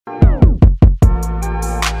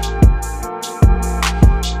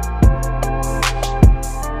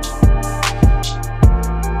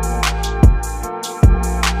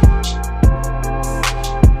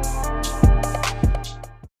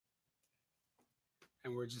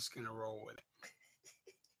and we're just gonna roll with it.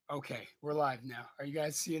 Okay, we're live now. Are you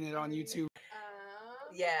guys seeing it on YouTube?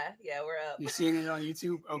 Yeah, yeah, we're up. You're seeing it on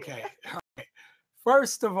YouTube? Okay. Yeah.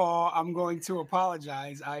 First of all, I'm going to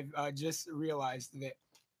apologize. I've just realized that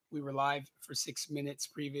we were live for 6 minutes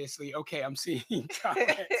previously. Okay, I'm seeing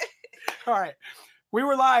comments. All right. We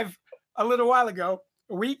were live a little while ago.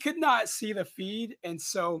 We could not see the feed. And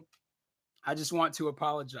so I just want to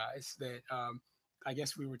apologize that I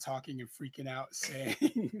guess we were talking and freaking out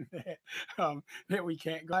saying that we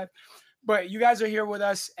can't go live. But you guys are here with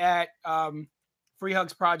us at Free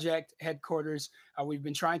Hugs Project headquarters. We've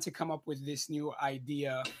been trying to come up with this new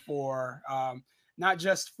idea for not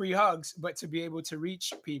just free hugs, but to be able to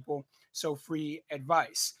reach people. So, free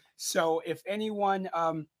advice. So, if anyone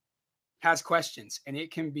has questions, and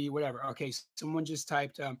it can be whatever. Okay, someone just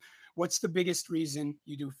typed, what's the biggest reason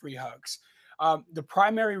you do free hugs? The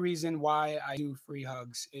primary reason why I do free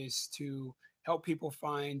hugs is to help people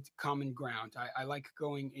find common ground. I like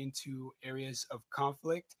going into areas of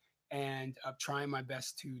conflict and trying my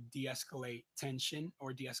best to de escalate tension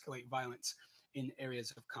or de escalate violence in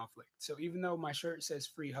areas of conflict. So even though my shirt says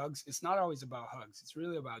free hugs, it's not always about hugs, it's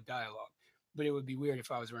really about dialogue. But it would be weird if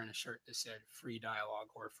I was wearing a shirt that said free dialogue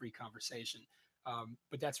or free conversation.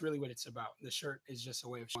 But that's really what it's about. The shirt is just a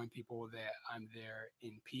way of showing people that I'm there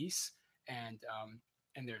in peace and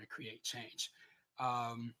there to create change.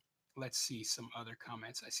 Um, let's see some other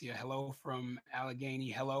comments. I see a hello from Allegheny.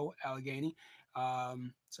 Hello, Allegheny.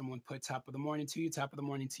 Someone put top of the morning to you. Top of the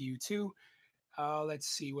morning to you too. Let's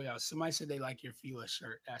see what else. Somebody said they like your Fila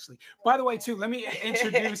shirt, Ashley. By the way, too, let me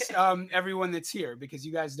introduce everyone that's here because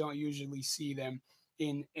you guys don't usually see them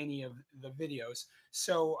in any of the videos.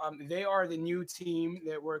 So they are the new team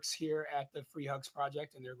that works here at the Free Hugs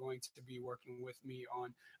Project, and they're going to be working with me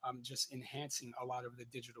on just enhancing a lot of the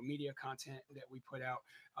digital media content that we put out.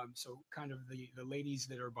 So kind of the ladies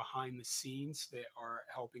that are behind the scenes that are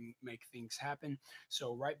helping make things happen.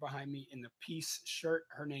 So right behind me in the peace shirt,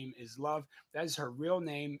 her name is Love. That is her real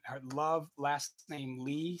name. Her Love, last name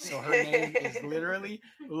Lee. So her name is literally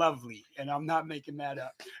Lovely, and I'm not making that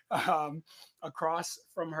up. Across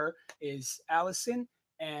from her is Allison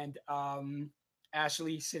and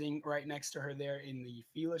Ashley sitting right next to her there in the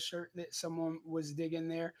Fila shirt that someone was digging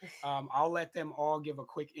there. I'll let them all give a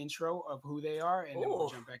quick intro of who they are, and then we'll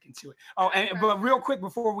Ooh. jump back into it. Oh, and but real quick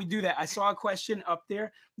before we do that, I saw a question up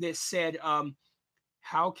there that said,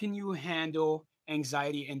 how can you handle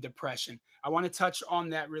anxiety and depression? I want to touch on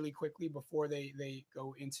that really quickly before they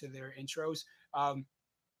go into their intros. Um,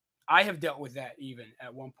 I have dealt with that even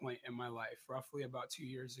at one point in my life, roughly about 2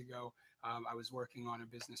 years ago. I was working on a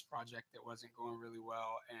business project that wasn't going really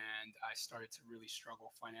well, and I started to really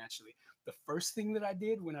struggle financially. The first thing that I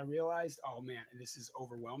did when I realized, oh man, this is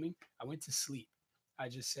overwhelming, I went to sleep. I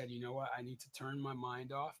just said, you know what, I need to turn my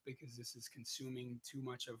mind off because this is consuming too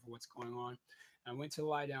much of what's going on. I went to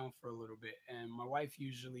lie down for a little bit, and my wife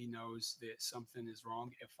usually knows that something is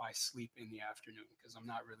wrong if I sleep in the afternoon because I'm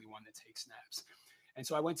not really one that takes naps. And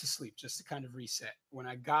so I went to sleep just to kind of reset. When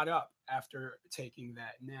I got up after taking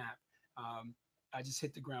that nap, um, I just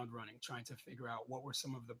hit the ground running, trying to figure out what were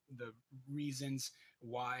some of the reasons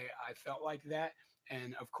why I felt like that.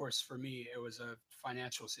 And of course, for me, it was a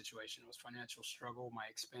financial situation. It was financial struggle. My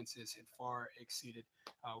expenses had far exceeded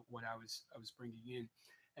what I was bringing in,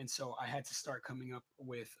 and so I had to start coming up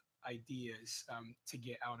with ideas to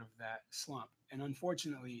get out of that slump. And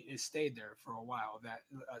unfortunately, it stayed there for a while. That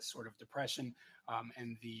sort of depression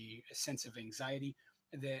and the sense of anxiety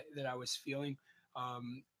that I was feeling.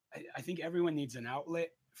 I think everyone needs an outlet.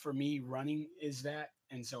 For me, running is that.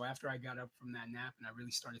 And so after I got up from that nap and I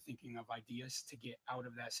really started thinking of ideas to get out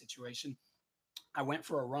of that situation, I went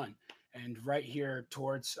for a run. And right here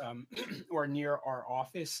towards or near our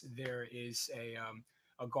office, there is a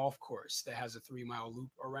golf course that has a 3 mile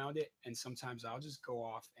loop around it. And sometimes I'll just go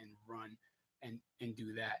off and run and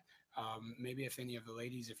do that. Maybe if any of the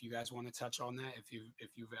ladies, if you guys want to touch on that, if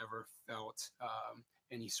you've ever felt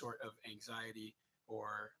any sort of anxiety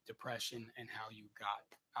or depression and how you got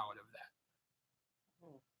out of that.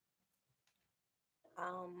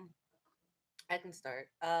 um, I can start.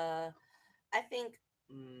 I think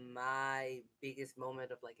my biggest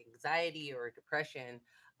moment of like anxiety or depression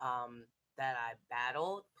that I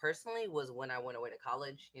battled personally was when I went away to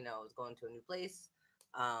college. You know, I was going to a new place.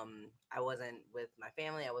 I wasn't with my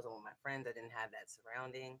family. I wasn't with my friends. I didn't have that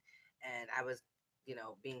surrounding, and I was,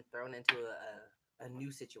 being thrown into a new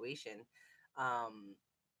situation. Um,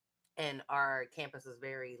 and our campus was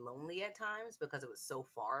very lonely at times because it was so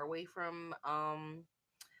far away from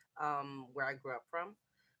where I grew up from.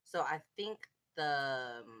 So I think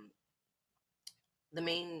the the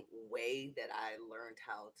main way that I learned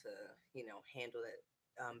how to, handle it,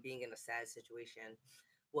 being in a sad situation,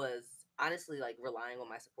 was honestly like relying on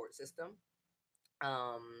my support system,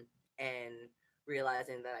 and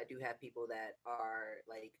realizing that I do have people that are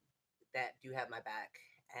like that do have my back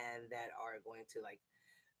and that are going to like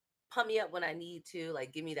pump me up when I need to,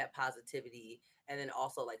 like give me that positivity, and then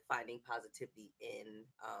also like finding positivity in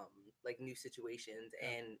like new situations Yeah.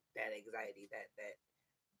 and that anxiety,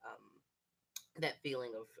 um that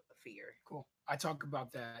feeling of fear. Cool. I talk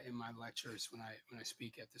about that in my lectures when I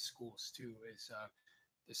speak at the schools too. Is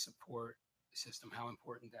the support system, how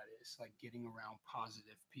important that is, like getting around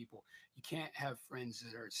positive people. You can't have friends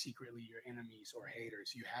that are secretly your enemies or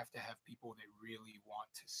haters. You have to have people that really want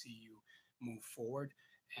to see you move forward.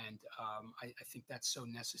 And I think that's so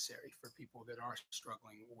necessary for people that are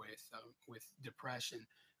struggling with depression.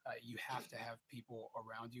 You have to have people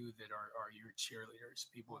around you that are your cheerleaders,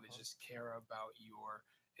 people that Mhm. just care about your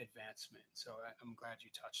advancement. So I'm glad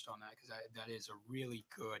you touched on that, because that is a really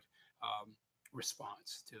good um,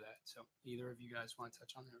 response to that. So either of you guys want to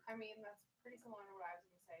touch on that? I mean, that's pretty similar to what I was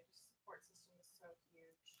going to say. Just support system is so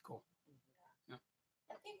huge. Cool. Yeah. Yeah.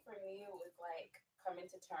 I think for me, it was like coming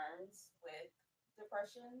to terms with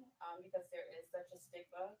depression, because there is such a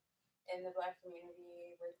stigma in the Black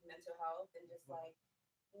community with mental health, and just Mhm. like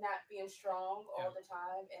not being strong Yeah. all the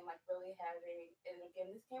time, and like really having, and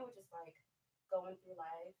again, this came with just like going through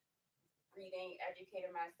life, reading,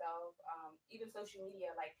 educating myself, even social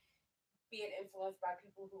media, like being influenced by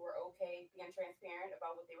people who were okay, being transparent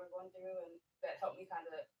about what they were going through, and that helped me kind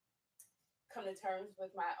of come to terms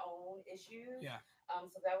with my own issues. Yeah.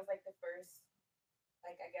 So that was like the first,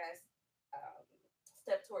 like I guess, um,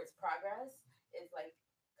 step towards progress, is like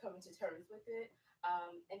coming to terms with it.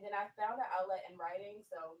 And then I found an outlet in writing.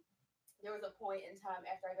 So there was a point in time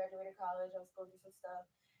after I graduated college, I was going through some stuff,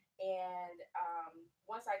 and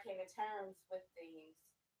once I came to terms with things,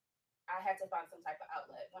 I had to find some type of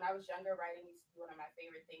outlet. When I was younger, writing used to be one of my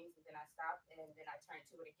favorite things, and then I stopped, and then I turned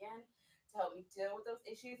to it again to help me deal with those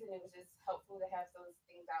issues. And it was just helpful to have those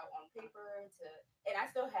things out on paper. And I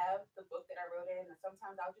still have the book that I wrote in, and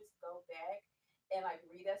sometimes I'll just go back and like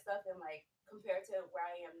read that stuff and like compare to where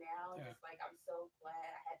I am now, and Yeah. just like I'm so glad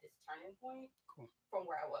I had this turning point Cool. from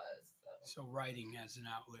where I was. So, So writing as an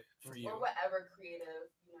outlet for Mhm. you. or whatever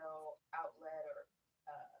creative, outlet, or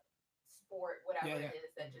sport, Yeah. whatever Yeah. it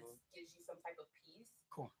is that just Mhm. gives you some type of peace.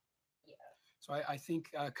 Cool. Yeah. So I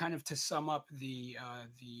think kind of to sum up the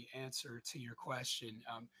answer to your question,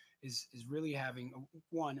 is really having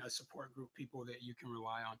one, a support group, people that you can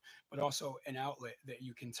rely on, but also an outlet that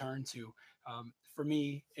you can turn to. For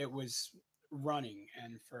me, it was running,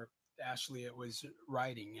 and for Ashley, it was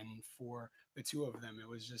writing, and for the two of them, it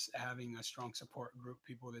was just having a strong support group,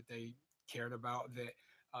 people that they cared about, that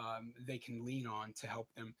they can lean on to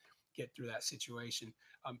help them get through that situation.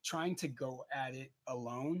 Trying to go at it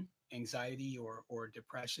alone, anxiety or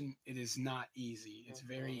depression, it is not easy. It's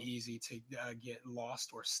very Mhm. easy to get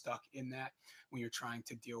lost or stuck in that when you're trying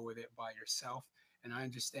to deal with it by yourself. And I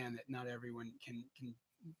understand that not everyone can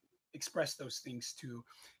express those things to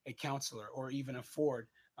a counselor or even afford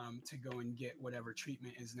to go and get whatever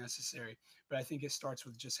treatment is necessary. But I think it starts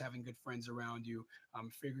with just having good friends around you,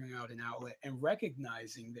 figuring out an outlet, and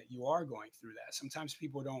recognizing that you are going through that. Sometimes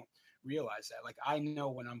people don't realize that. Like, I know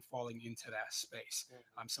when I'm falling into that space.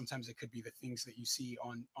 Mhm. Sometimes it could be the things that you see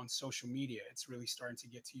on social media. It's really starting to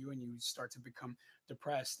get to you, and you start to become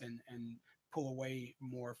depressed and pull away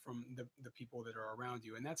more from the people that are around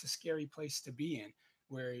you. And that's a scary place to be in,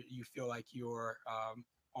 where you feel like you're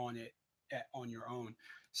on it on your own.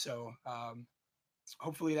 So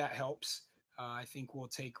hopefully that helps. I think we'll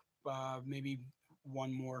take maybe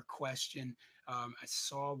one more question. I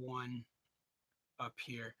saw one up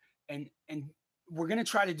here, and we're going to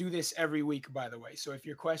try to do this every week, by the way. So if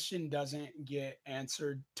your question doesn't get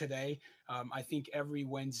answered today, I think every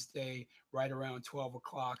Wednesday right around 12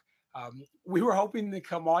 o'clock. We were hoping to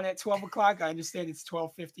come on at 12 o'clock. I understand it's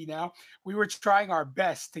 12:50 now. We were trying our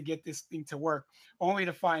best to get this thing to work, only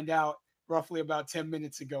to find out roughly about 10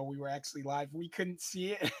 minutes ago we were actually live. We couldn't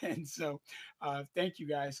see it. And so thank you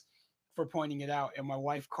guys for pointing it out. And my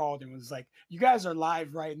wife called and was like, "You guys are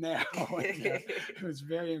live right now." And, it was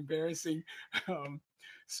very embarrassing. Um,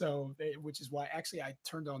 which is why actually I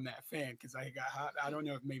turned on that fan, because I got hot. I don't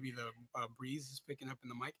know if maybe the breeze is picking up in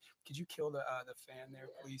the mic. Could you kill the fan there,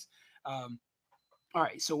 Yeah. please? Um, all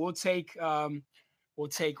right, so we'll take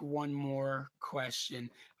one more question.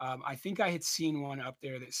 I think I had seen one up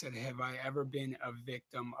there that said, "Have I ever been a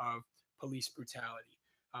victim of police brutality?"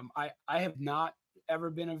 I have not ever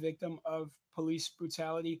been a victim of police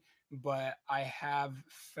brutality, but I have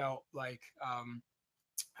felt like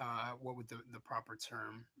what would the proper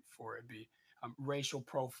term for it be? Racial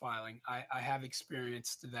profiling. I have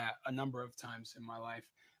experienced that a number of times in my life.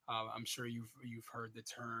 I'm sure you've heard the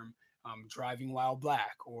term driving while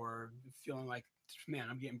black, or feeling like, man,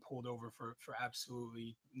 I'm getting pulled over for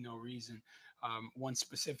absolutely no reason. One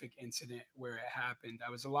specific incident where it happened,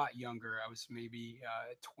 I was a lot younger. I was maybe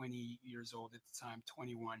 20 years old at the time,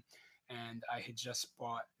 21, and I had just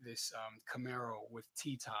bought this Camaro with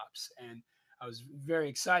T tops, and I was very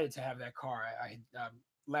excited to have that car. I had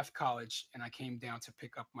left college and I came down to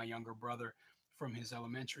pick up my younger brother from his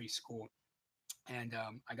elementary school, and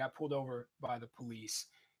I got pulled over by the police.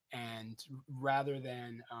 And rather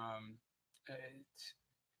than uh,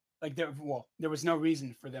 there was no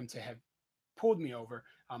reason for them to have pulled me over.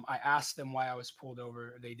 I asked them why I was pulled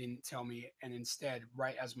over. They didn't tell me. And instead,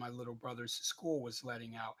 right as my little brother's school was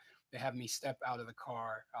letting out, they had me step out of the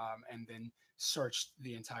car, and then searched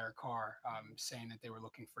the entire car, saying that they were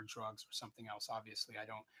looking for drugs or something else. Obviously, I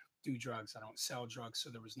don't do drugs. I don't sell drugs. So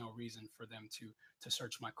there was no reason for them to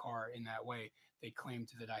search my car in that way. They claimed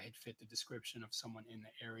that I had fit the description of someone in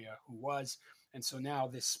the area who was. And so now,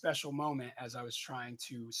 this special moment, as I was trying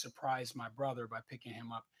to surprise my brother by picking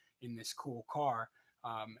him up in this cool car,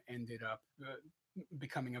 ended up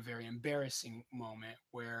becoming a very embarrassing moment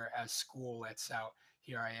where, as school lets out,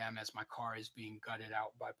 here I am as my car is being gutted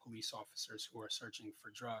out by police officers who are searching for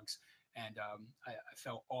drugs. And I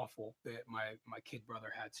felt awful that my kid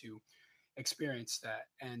brother had to experience that.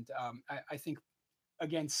 And I think,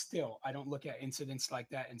 again, still, I don't look at incidents like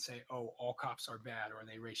that and say, oh, all cops are bad, or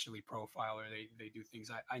they racially profile, or they do things.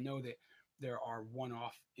 I know that there are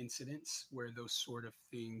one-off incidents where those sort of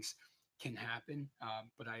things can happen,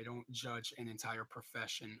 but I don't judge an entire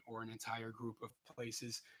profession or an entire group of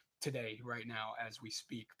places today, right now, as we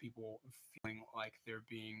speak, people feeling like they're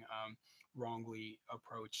being wrongly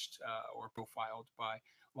approached or profiled by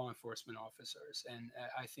law enforcement officers. And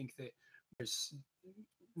I think that there's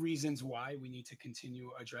reasons why we need to continue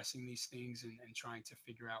addressing these things, and trying to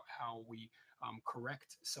figure out how we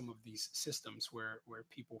correct some of these systems where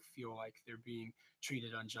people feel like they're being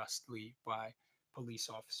treated unjustly by police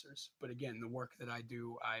officers. But again, the work that I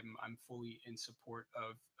do, I'm fully in support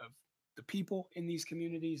of the people in these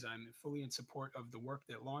communities. I'm fully in support of the work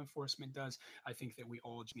that law enforcement does. I think that we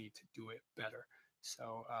all need to do it better.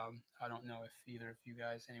 So I don't know if either of you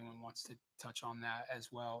guys, anyone wants to touch on that as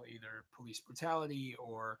well, either police brutality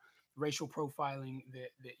or racial profiling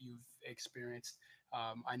that you've experienced.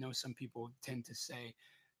 I know some people tend to say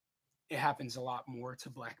it happens a lot more to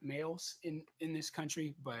black males in this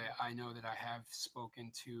country, but I know that I have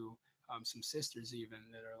spoken to some sisters even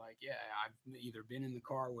that are like, yeah, I've either been in the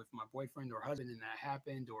car with my boyfriend or husband and that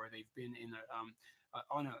happened, or they've been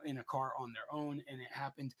in a car on their own and it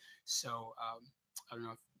happened. So I don't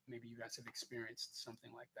know if maybe you guys have experienced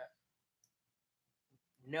something like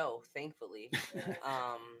No, thankfully. Yeah.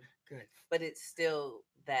 Um, Good. but it's still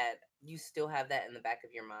that you still have that in the back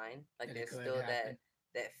of your mind. Like That it there's could still happen.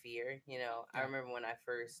 that fear. I Yeah. remember when I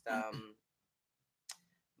first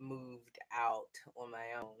moved out on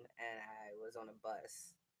my own and I was on a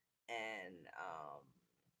bus and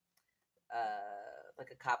like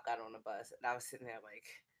a cop got on the bus and I was sitting there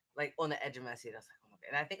like on the edge of my seat. I was like, oh my god.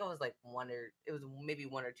 And I think I was like it was maybe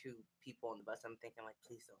one or two people on the bus. I'm thinking like,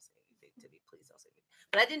 please don't say anything to me. Please don't say anything.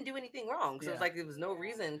 But I didn't do anything wrong. So it was Yeah. like there was no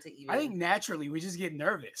reason to I think even naturally we just get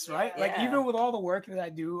nervous, right? Yeah. Like, Yeah. even with all the work that I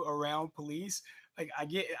do around police, like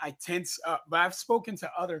I tense up. But I've spoken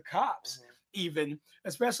to other cops, Mhm. even,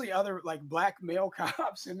 especially other like black male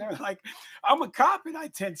cops, and they're like, I'm a cop and I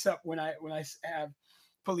tense up when I have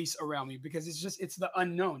police around me, because it's the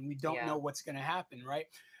unknown. We don't Yeah. know what's going to happen, right?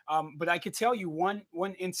 But I could tell you one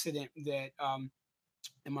incident that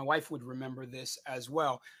and my wife would remember this as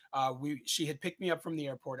well. She had picked me up from the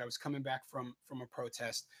airport. I was coming back from a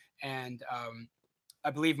protest, and I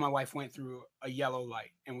believe my wife went through a yellow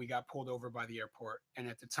light, and we got pulled over by the airport. And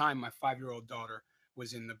at the time, my 5-year-old daughter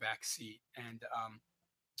was in the back seat. And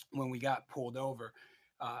when we got pulled over,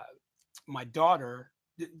 uh, my daughter,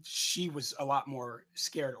 she was a lot more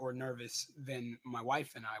scared or nervous than my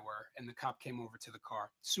wife and I were. And the cop came over to the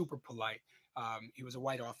car, super polite. He was a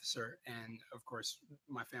white officer, and of course,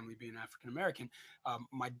 my family being African American,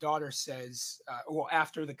 my daughter says, well,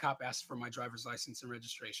 after the cop asked for my driver's license and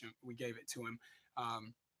registration, we gave it to him.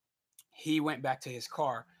 Um, he went back to his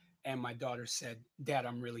car, and my daughter said, Dad,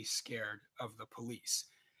 I'm really scared of the police.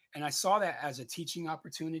 And I saw that as a teaching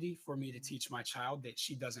opportunity for me to teach my child that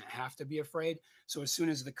she doesn't have to be afraid. So as soon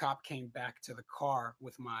as the cop came back to the car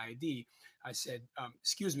with my ID, I said,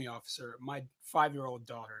 excuse me, officer, my 5-year-old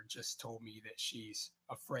daughter just told me that she's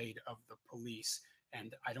afraid of the police.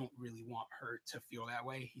 and I don't really want her to feel that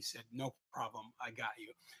way. He said, no problem, I got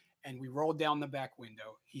you. And we rolled down the back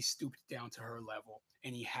window. He stooped down to her level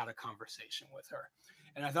and he had a conversation with her.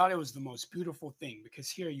 And I thought it was the most beautiful thing, because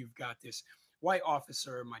here you've got this white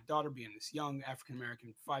officer, my daughter being this young African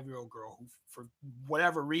American 5-year-old girl who, for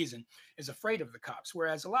whatever reason, is afraid of the cops.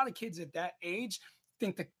 Whereas a lot of kids at that age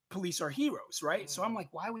think the police are heroes, right? So I'm like,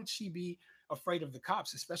 why would she be afraid of the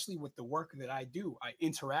cops, especially with the work that I do? I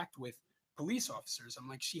interact with police officers. I'm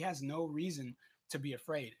like, she has no reason to be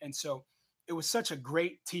afraid. And so it was such a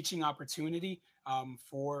great teaching opportunity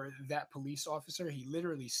for that police officer. He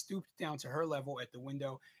literally stooped down to her level at the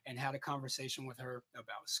window and had a conversation with her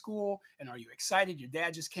about school. And are you excited? Your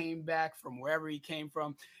dad just came back from wherever he came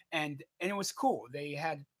from. And it was cool. They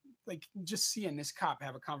had, like, just seeing this cop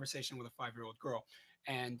have a conversation with a 5-year-old girl.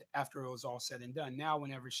 And after it was all said and done, now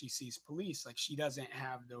whenever she sees police, like, she doesn't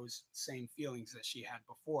have those same feelings that she had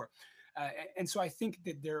before. And so I think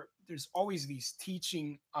that there's always these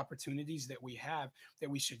teaching opportunities that we have that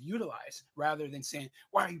we should utilize, rather than saying,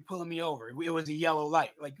 why are you pulling me over? It was a yellow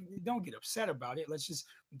light. Like, don't get upset about it. Let's just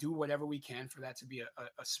do whatever we can for that to be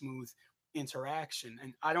a smooth interaction.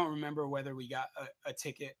 And I don't remember whether we got a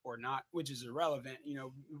ticket or not, which is irrelevant.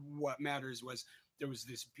 What matters was there was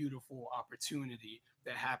this beautiful opportunity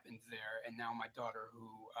that happened there. And now my daughter, who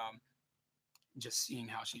just seeing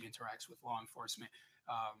how she interacts with law enforcement,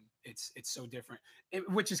 it's so different.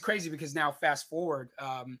 Which is crazy, because now fast forward,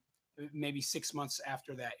 maybe 6 months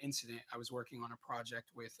after that incident, I was working on a project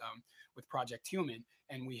with Project Human,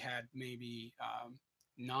 and we had maybe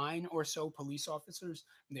 9 or so police officers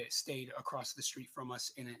that stayed across the street from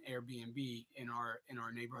us in an Airbnb in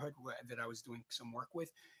our neighborhood that I was doing some work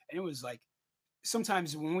with. And it was like,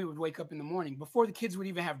 sometimes when we would wake up in the morning, before the kids would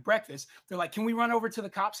even have breakfast, they're like, can we run over to the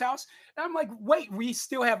cop's house? And I'm like, wait, we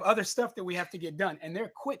still have other stuff that we have to get done. And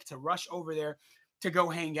they're quick to rush over there to go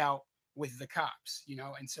hang out with the cops,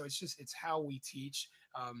 And so it's how we teach,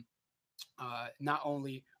 not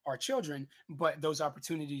only our children, but those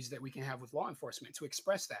opportunities that we can have with law enforcement to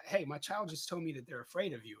express that. Hey, my child just told me that they're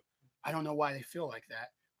afraid of you. I don't know why they feel like that.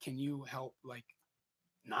 Can you help, like,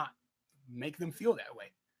 not make them feel that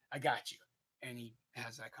way? I got you. And he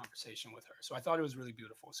has that conversation with her. So I thought it was really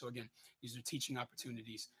beautiful. So again, these are teaching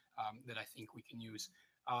opportunities that I think we can use.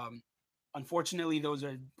 Unfortunately, those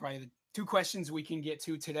are probably the 2 questions we can get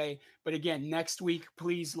to today. But again, next week,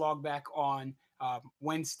 please log back on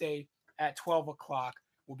Wednesday at 12 o'clock.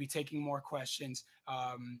 We'll be taking more questions.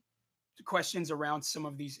 Questions around some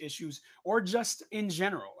of these issues, or just in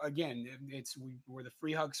general. Again, we're the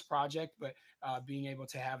Free Hugs Project, but being able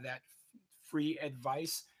to have that free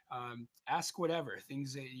advice. Ask whatever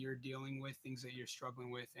things that you're dealing with, things that you're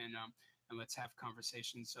struggling with, and let's have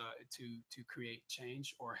conversations to create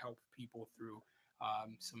change or help people through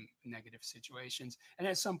some negative situations. And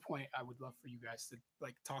at some point, I would love for you guys to,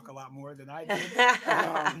 like, talk a lot more than I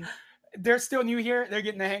did. They're still new here. They're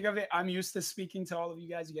getting the hang of it. I'm used to speaking to all of you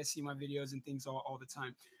guys. You guys see my videos and things all the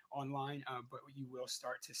time online, but you will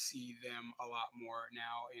start to see them a lot more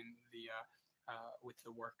now in the with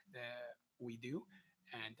the work that we do.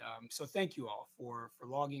 And so thank you all for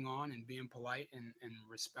logging on and being polite and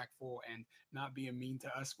respectful and not being mean to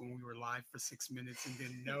us when we were live for 6 minutes and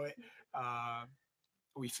didn't know it.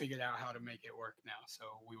 We figured out how to make it work now. So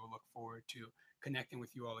we will look forward to connecting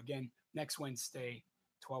with you all again next Wednesday,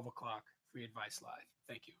 12 o'clock, Free Advice Live.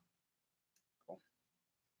 Thank you. Cool.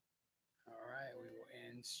 All right, we will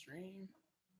end stream.